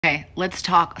Okay, let's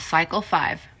talk cycle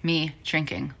 5, me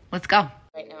drinking. Let's go.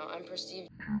 Right now, I'm perceived.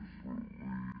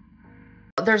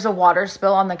 There's a water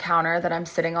spill on the counter that I'm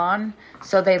sitting on,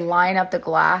 so they line up the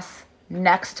glass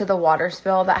next to the water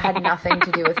spill that had nothing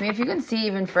to do with me. If you can see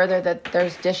even further that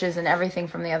there's dishes and everything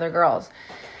from the other girls.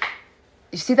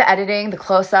 You see the editing, the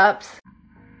close-ups?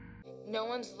 No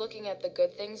one's looking at the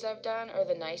good things I've done or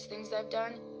the nice things I've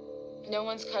done. No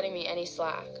one's cutting me any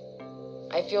slack.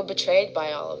 I feel betrayed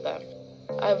by all of them.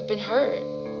 I've been hurt.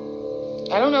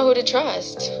 I don't know who to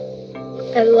trust.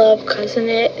 I love Cousin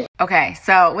It. Okay,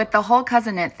 so with the whole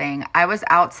Cousin It thing, I was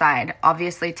outside,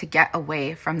 obviously, to get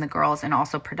away from the girls and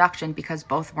also production because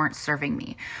both weren't serving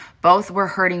me. Both were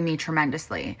hurting me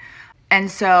tremendously.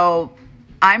 And so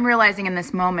I'm realizing in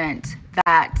this moment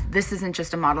that this isn't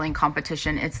just a modeling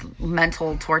competition, it's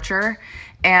mental torture.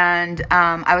 And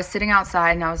I was sitting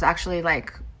outside and I was actually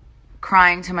like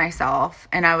crying to myself.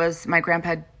 And my grandpa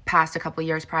had passed a couple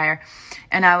years prior.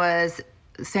 And I was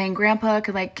saying, Grandpa,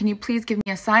 can you please give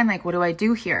me a sign? Like, what do I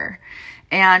do here?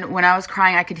 And when I was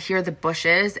crying, I could hear the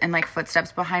bushes and like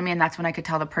footsteps behind me. And that's when I could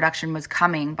tell the production was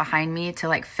coming behind me to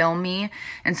like film me.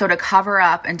 And so to cover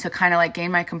up and to kind of like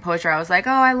gain my composure, I was like,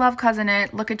 oh, I love Cousin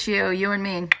It. Look at you and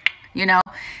me, you know?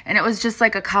 And it was just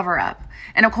like a cover up.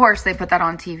 And of course they put that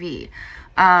on TV.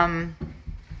 Yeah.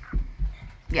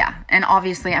 And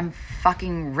obviously I'm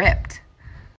fucking ripped.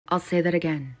 I'll say that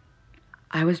again.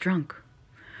 I was drunk.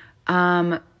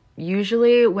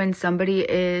 Usually when somebody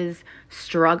is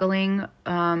struggling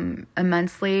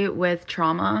immensely with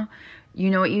trauma, you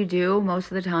know what you do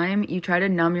most of the time? You try to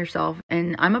numb yourself,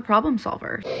 and I'm a problem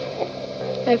solver.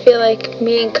 I feel like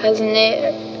me and Cousin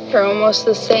It are almost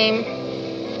the same.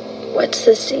 What's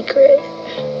the secret?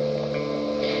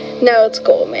 No, it's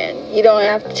cool, man. You don't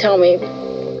have to tell me.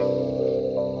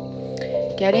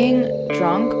 Getting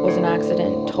drunk was an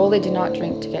accident. Totally did not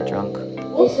drink to get drunk.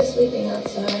 Lisa's sleeping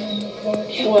outside on the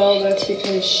porch. Well, that's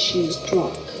because she's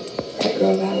drunk. That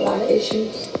girl got a lot of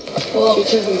issues. Well, she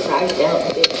took me right down,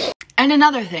 bitch. And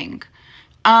another thing,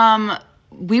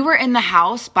 we were in the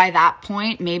house by that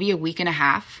point, maybe a week and a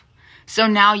half. So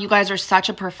now you guys are such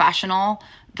a professional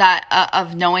that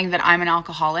of knowing that I'm an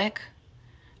alcoholic.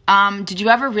 Did you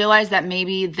ever realize that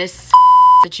maybe this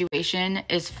situation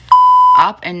is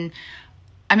up? And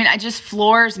I mean, it just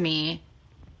floors me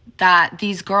that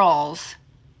these girls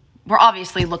were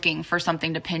obviously looking for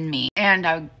something to pin me, and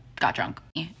I got drunk.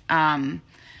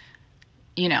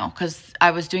 You know, because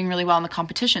I was doing really well in the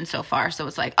competition so far. So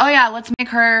it's like, oh yeah, let's make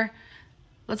her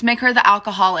the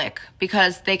alcoholic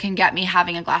because they can get me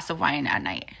having a glass of wine at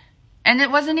night. And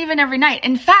it wasn't even every night.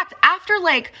 In fact, after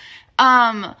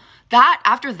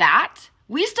that,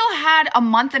 we still had a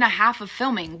month and a half of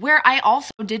filming where I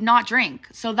also did not drink.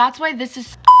 So that's why this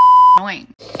is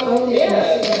annoying.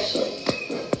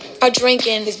 Her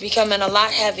drinking is becoming a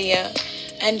lot heavier,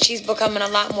 and she's becoming a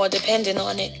lot more dependent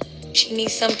on it. She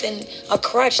needs something, a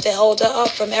crutch to hold her up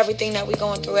from everything that we're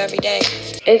going through every day.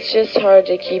 It's just hard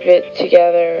to keep it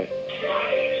together.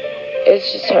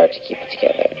 It's just hard to keep it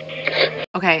together.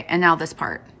 Okay, and now this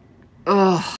part.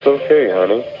 Ugh. It's okay,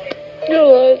 honey. A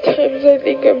lot of times I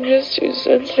think I'm just too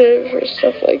sensitive for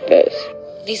stuff like this.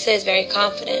 Lisa is very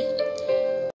confident.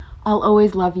 I'll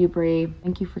always love you, Bree.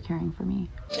 Thank you for caring for me.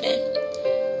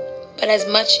 But as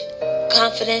much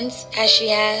confidence as she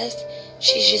has,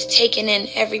 she's just taking in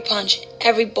every punch,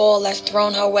 every ball that's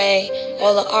thrown her way,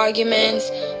 all the arguments,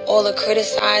 all the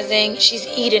criticizing. She's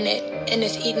eating it, and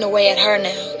it's eating away at her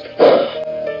now.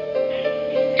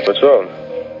 What's wrong?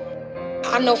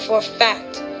 I know for a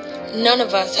fact, none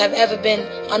of us have ever been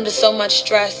under so much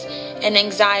stress and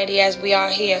anxiety as we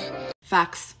are here.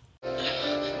 Facts.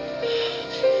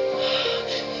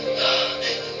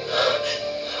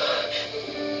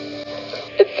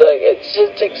 It's like it's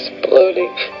just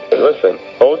exploding. Listen,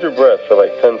 hold your breath for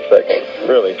like 10 seconds.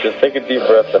 Really, just take a deep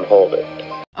breath and hold it.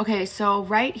 Okay, so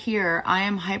right here, I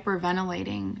am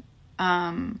hyperventilating,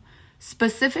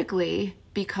 specifically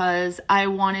because I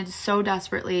wanted so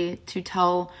desperately to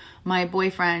tell my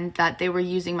boyfriend that they were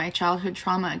using my childhood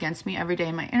trauma against me every day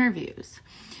in my interviews.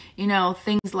 You know,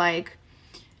 things like,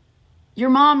 your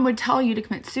mom would tell you to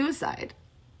commit suicide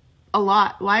a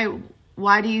lot. Why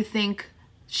do you think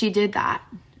she did that?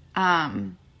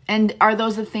 And are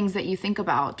those the things that you think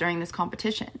about during this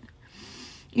competition?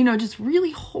 You know, just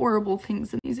really horrible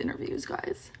things in these interviews,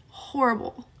 guys.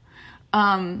 Horrible.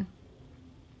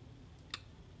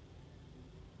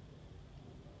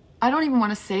 I don't even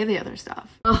want to say the other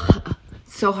stuff. Ugh,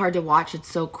 it's so hard to watch. It's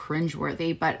so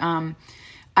cringeworthy. But I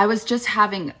was just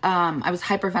having, I was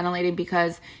hyperventilating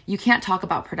because you can't talk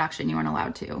about production. You aren't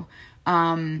allowed to.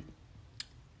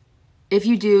 If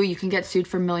you do, you can get sued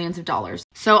for millions of dollars.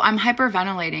 So I'm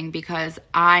hyperventilating because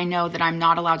I know that I'm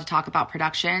not allowed to talk about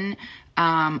production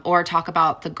or talk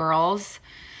about the girls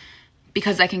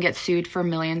because I can get sued for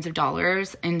millions of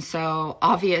dollars. And so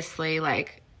obviously,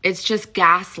 like, it's just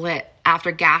gaslit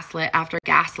after gaslit after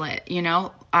gaslit, you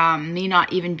know? Me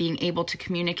not even being able to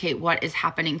communicate what is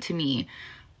happening to me.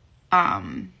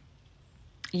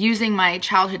 Using my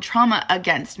childhood trauma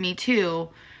against me too,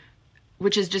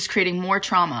 which is just creating more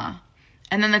trauma.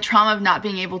 And then the trauma of not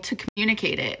being able to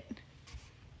communicate it.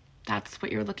 That's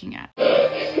what you're looking at.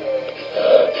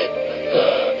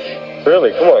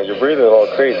 Really, come on, you're breathing all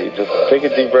crazy. Just take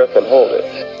a deep breath and hold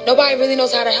it. Nobody really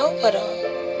knows how to help her,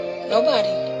 though. Nobody.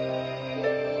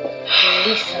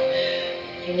 Lisa,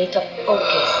 you need to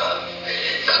focus.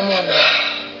 Come on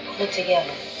now. Pull it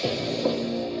together.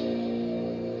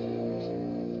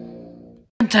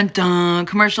 Dun dun,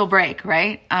 commercial break,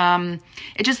 right?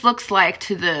 It just looks like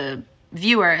to the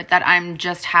viewer that I'm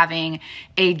just having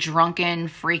a drunken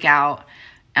freak out,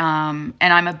 and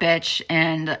I'm a bitch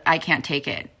and I can't take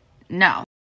it. No.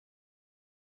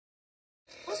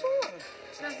 What's wrong?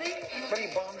 Nothing. What, are you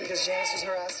bummed because Janice was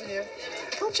harassing you?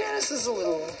 Well, Janice is a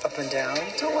little up and down.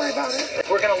 Don't worry about it.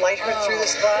 We're going to light her through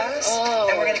this glass,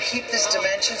 and we're going to keep this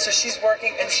dimension so she's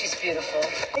working, and she's beautiful.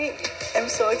 I'm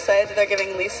so excited that they're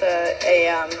giving Lisa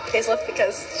a facelift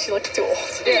because she looks too old.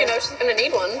 Yeah. You know she's gonna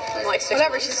need one in like 6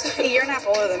 Whatever, months. she's a year and a half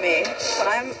older than me.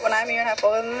 When I'm a year and a half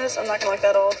older than this, I'm not gonna look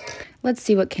that old. Let's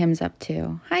see what Kim's up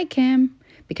to. Hi, Kim.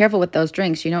 Be careful with those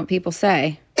drinks. You know what people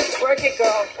say. Work it,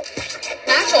 girl.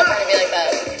 Natural for her to be like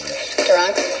that.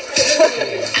 Drunk.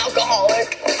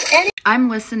 Alcoholic. I'm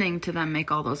listening to them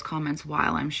make all those comments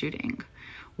while I'm shooting.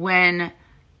 When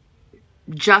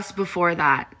just before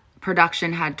that,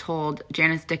 production had told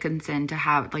Janice Dickinson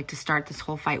to start this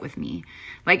whole fight with me.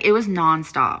 Like, it was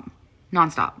nonstop.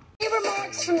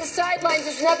 Remarks from the sidelines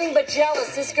is nothing but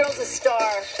jealous. This girl's a star.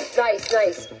 Nice,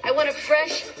 nice. I want it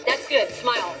fresh. That's good.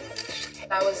 Smile.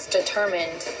 I was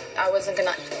determined. I wasn't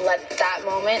gonna let that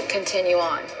moment continue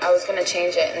on. I was gonna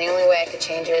change it, and the only way I could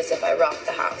change it is if I rocked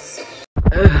the house.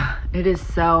 Ugh, it is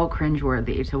so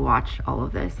cringeworthy to watch all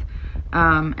of this.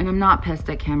 And I'm not pissed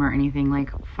at Kim or anything.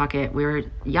 Like, fuck it. We were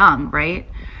young, right?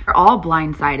 We're all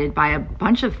blindsided by a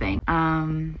bunch of things.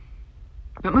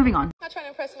 But moving on. Not trying to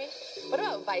impress me. What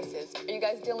about vices? Are you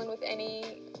guys dealing with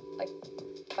any, like,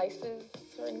 vices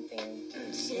or anything?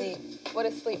 Sleep What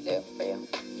does sleep do for you?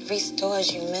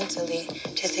 restores you mentally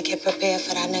just to get prepared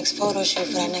for that next photo shoot,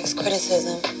 for that next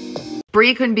criticism.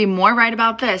 Bree couldn't be more right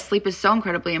about this. Sleep is so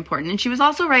incredibly important. And she was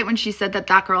also right when she said that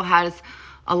that girl has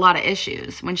a lot of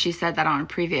issues, when she said that on a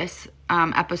previous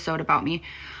episode about me.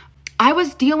 I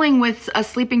was dealing with a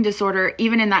sleeping disorder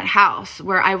even in that house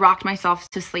where I rocked myself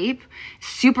to sleep.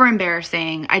 Super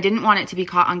embarrassing. I didn't want it to be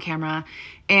caught on camera.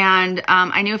 And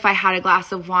I knew if I had a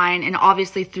glass of wine, and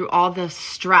obviously through all the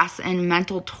stress and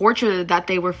mental torture that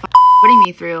they were putting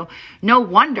me through, no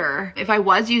wonder if I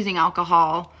was using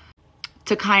alcohol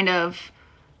to kind of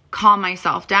calm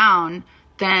myself down,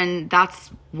 then that's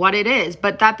what it is.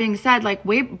 But that being said, like,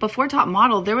 way before Top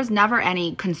Model, there was never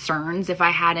any concerns if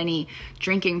I had any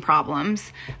drinking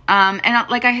problems. And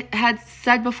like I had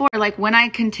said before, like, when I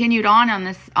continued on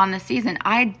this season,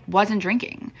 I wasn't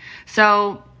drinking.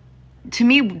 So to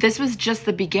me, this was just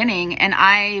the beginning, and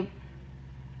I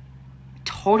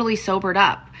totally sobered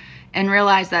up and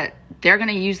realized that they're going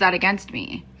to use that against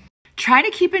me. Try to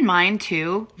keep in mind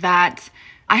too that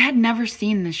I had never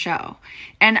seen the show,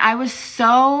 and I was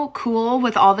so cool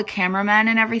with all the cameramen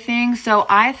and everything. So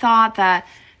I thought that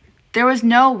there was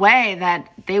no way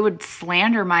that they would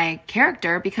slander my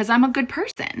character because I'm a good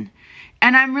person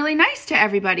and I'm really nice to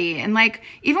everybody. And like,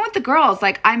 even with the girls,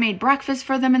 like, I made breakfast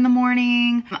for them in the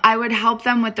morning. I would help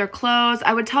them with their clothes.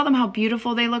 I would tell them how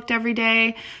beautiful they looked every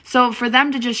day. So for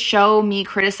them to just show me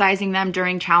criticizing them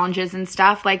during challenges and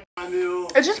stuff, like,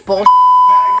 it's just bullshit.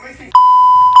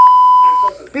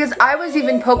 Because I was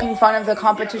even poking fun of the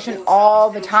competition all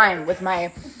the time with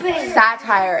my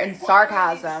satire and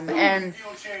sarcasm, and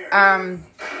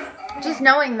just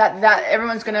knowing that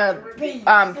everyone's gonna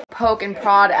poke and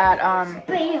prod at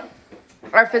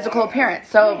our physical appearance.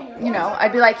 So, you know,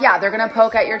 I'd be like, yeah, they're gonna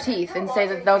poke at your teeth and say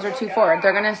that those are too forward.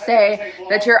 They're gonna say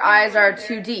that your eyes are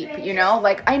too deep, you know?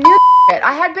 Like, I knew it.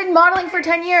 I had been modeling for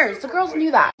 10 years. The girls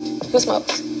knew that. Who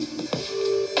smokes?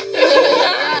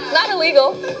 It's not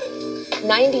illegal.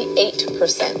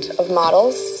 98% of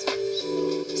models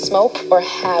smoke or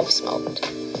have smoked.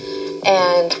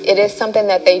 And it is something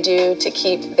that they do to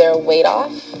keep their weight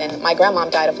off. And my grandmom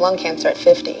died of lung cancer at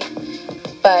 50.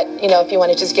 But, you know, if you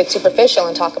want to just get superficial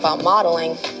and talk about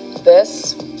modeling,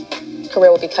 this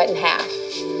career will be cut in half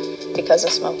because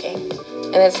of smoking.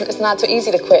 And it's not too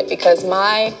easy to quit because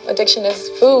my addiction is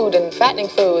food and fattening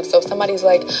food. So if somebody's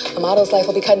like, a model's life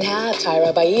will be cut in half,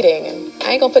 Tyra, by eating. And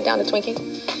I ain't gonna put down a Twinkie.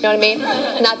 You know what I mean?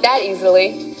 Not that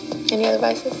easily. Any other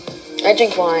vices? I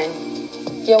drink wine.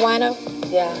 You a wino?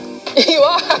 Yeah. You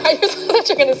are? I thought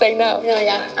you were gonna say no. No,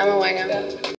 yeah, I'm a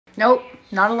wino. Nope,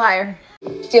 not a liar. Do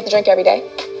you have to drink every day?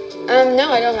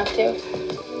 No, I don't have to.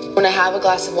 When I have a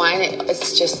glass of wine,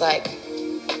 it's just like,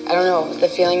 I don't know, the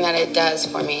feeling that it does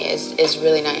for me is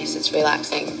really nice. It's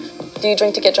relaxing. Do you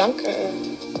drink to get drunk?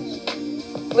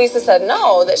 Lisa said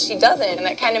no, that she doesn't, and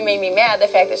that kind of made me mad, the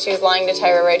fact that she was lying to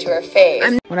Tyra right to her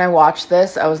face. When I watched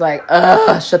this, I was like,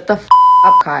 ugh, shut the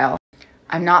up, Kyle.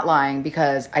 I'm not lying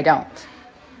because I don't.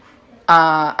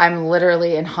 I'm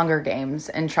literally in Hunger Games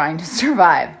and trying to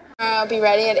survive. I'll be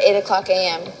ready at 8 o'clock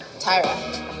a.m. Tyra.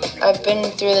 I've been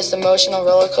through this emotional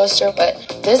roller coaster,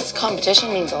 but this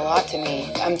competition means a lot to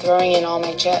me. I'm throwing in all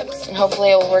my chips, and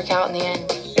hopefully it will work out in the end.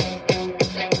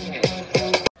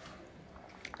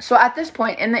 So at this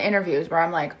point in the interviews where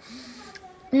I'm like,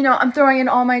 you know, I'm throwing in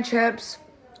all my chips,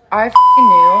 I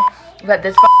knew that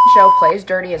this show plays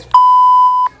dirty as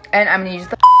and I'm gonna use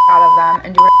the out of them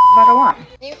and do whatever I want.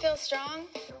 You feel strong?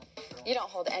 You don't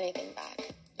hold anything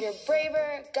back. You're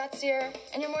braver, gutsier,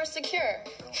 and you're more secure.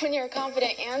 When you're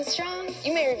confident and strong,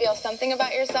 you may reveal something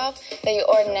about yourself that you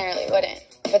ordinarily wouldn't.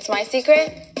 What's my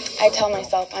secret? I tell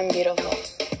myself I'm beautiful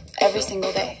every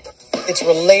single day. It's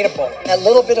relatable. That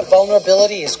little bit of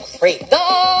vulnerability is great.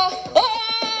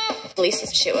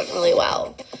 Lisa's shit went really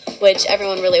well, which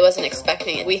everyone really wasn't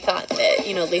expecting. We thought that,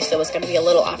 you know, Lisa was going to be a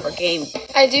little off her game.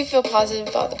 I do feel positive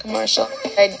about the commercial.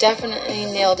 I definitely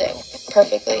nailed it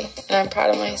perfectly, and I'm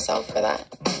proud of myself for that.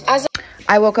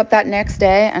 I woke up that next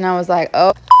day and I was like,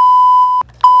 oh,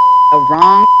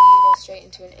 wrong. We go straight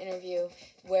into an interview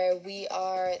where we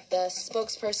are the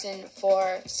spokesperson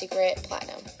for Secret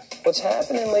Platinum. What's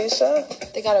happening, Lisa?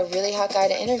 They got a really hot guy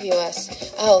to interview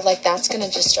us. Oh, like that's gonna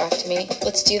distract me.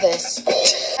 Let's do this.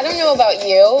 I don't know about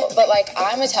you, but like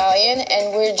I'm Italian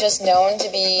and we're just known to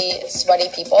be sweaty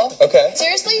people. Okay.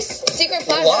 Seriously, Secret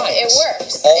Platinum, Lies. it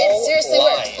works. All It seriously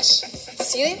lies. works.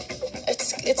 See?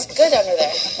 It's good under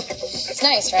there. It's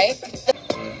nice, right?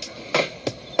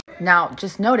 Now,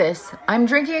 just notice, I'm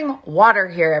drinking water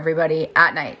here, everybody,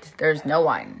 at night. There's no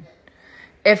wine.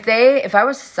 If I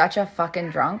was such a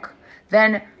fucking drunk,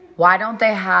 then why don't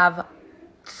they have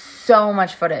so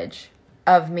much footage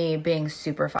of me being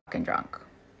super fucking drunk?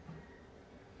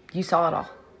 You saw it all.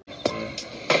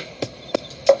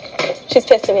 She's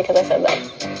pissed at me because I said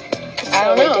that. I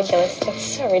don't know. Ridiculous.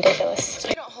 That's so ridiculous.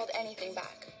 You don't hold anything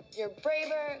back. You're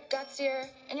braver, gutsier,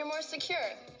 and you're more secure.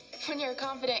 When you're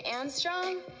confident and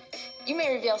strong, you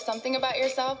may reveal something about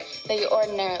yourself that you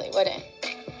ordinarily wouldn't.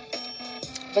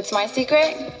 What's my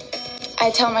secret?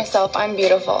 I tell myself I'm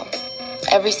beautiful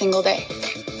every single day.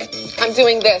 I'm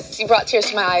doing this. You brought tears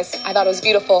to my eyes. I thought it was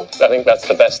beautiful. I think that's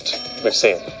the best we've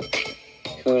seen.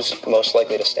 Who's most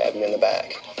likely to stab you in the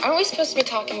back? Aren't we supposed to be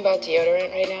talking about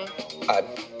deodorant right now?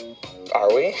 Are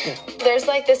we? There's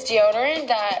like this deodorant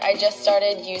that I just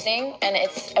started using, and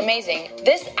it's amazing.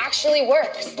 This actually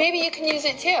works. Maybe you can use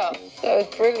it too. That was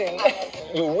brilliant.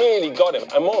 You really got him.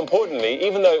 And more importantly,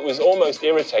 even though it was almost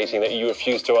irritating that you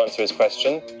refused to answer his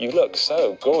question, you look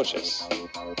so gorgeous.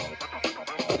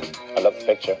 I love the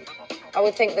picture. I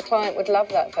would think the client would love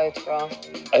that photograph.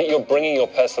 I think you're bringing your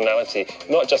personality,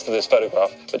 not just to this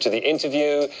photograph, but to the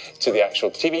interview, to the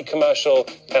actual TV commercial.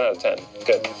 10 out of 10.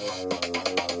 Good.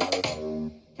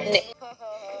 Nick.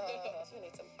 We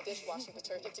need some dishwashing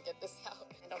detergent to get this out.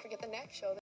 And don't forget the neck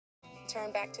show.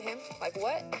 Turn back to him. Like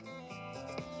what?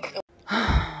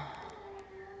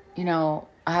 You know,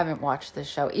 I haven't watched this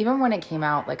show. Even when it came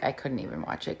out, like I couldn't even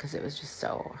watch it because it was just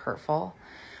so hurtful.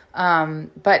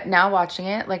 But now watching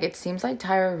it, like it seems like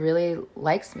Tyra really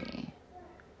likes me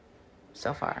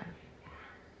so far.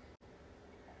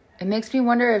 It makes me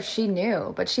wonder if she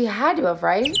knew, but she had to have,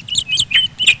 right?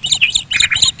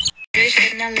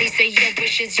 Lisa, your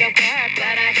wish is your word,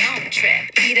 but I don't trip.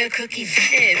 Eat a cookie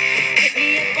dip. Hit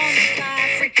me up on the fly,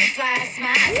 freaking fly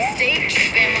smiles. Stay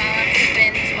tripping while I'm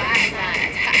flipping these wide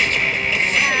lines.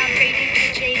 I'm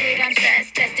crazy, jaded, I'm stress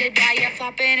tested while you're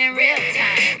flopping in real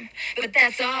time. But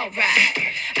that's alright.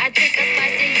 I take a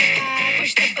slice of your pie,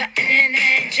 push the button and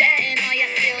then jet, and all your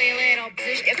silly little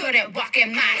bitch, you couldn't walk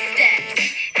in my step.